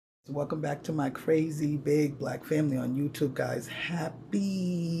Welcome back to my crazy big black family on YouTube, guys.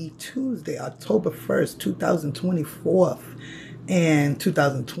 Happy Tuesday, October 1st, 2024 and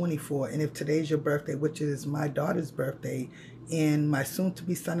 2024. And if today's your birthday, which is my daughter's birthday and my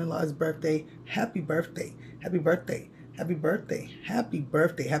soon-to-be son-in-law's birthday, happy birthday, happy birthday, happy birthday, happy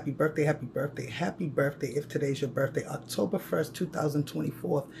birthday, happy birthday, happy birthday, happy birthday if today's your birthday, October 1st,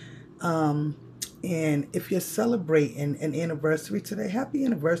 2024. And if you're celebrating an anniversary today, happy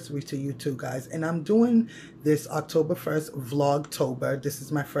anniversary to you too, guys. And I'm doing this October 1st Vlogtober. This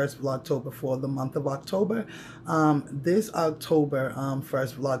is my first Vlogtober for the month of October. This October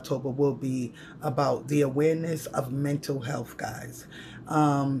 1st Vlogtober will be about the awareness of mental health, guys.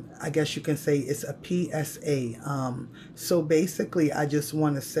 I guess you can say it's a PSA. So basically, I just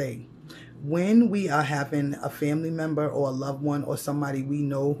want to say, when we are having a family member or a loved one or somebody we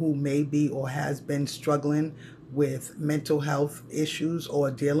know who may be or has been struggling with mental health issues or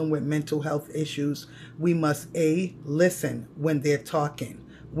dealing with mental health issues, we must A, listen when they're talking.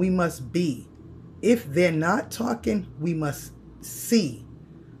 We must B, if they're not talking, we must C,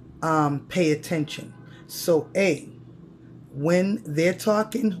 pay attention. So A, when they're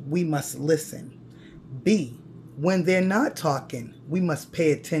talking, we must listen. B, when they're not talking, we must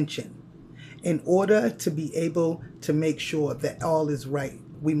pay attention. In order to be able to make sure that all is right,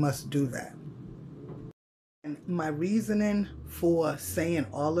 we must do that. And my reasoning for saying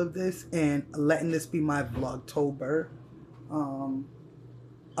all of this and letting this be my Vlogtober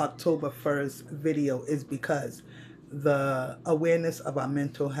October 1st video is because the awareness of our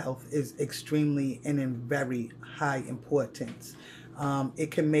mental health is extremely and in very high importance. It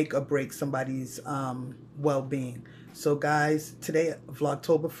can make or break somebody's well-being. So guys, today,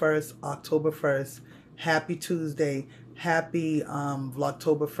 Vlogtober 1st, October 1st, happy Tuesday, happy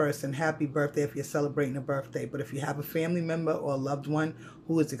Vlogtober 1st, and happy birthday if you're celebrating a birthday. But if you have a family member or a loved one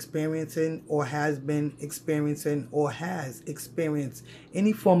who is experiencing or has been experiencing or has experienced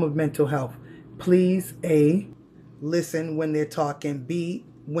any form of mental health, please A, listen when they're talking, B,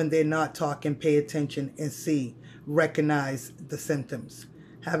 when they're not talking, pay attention, and C, recognize the symptoms.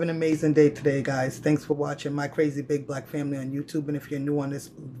 Have an amazing day today, guys. Thanks for watching my crazy big black family on YouTube. And if you're new on this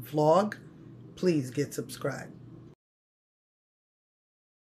vlog, please get subscribed.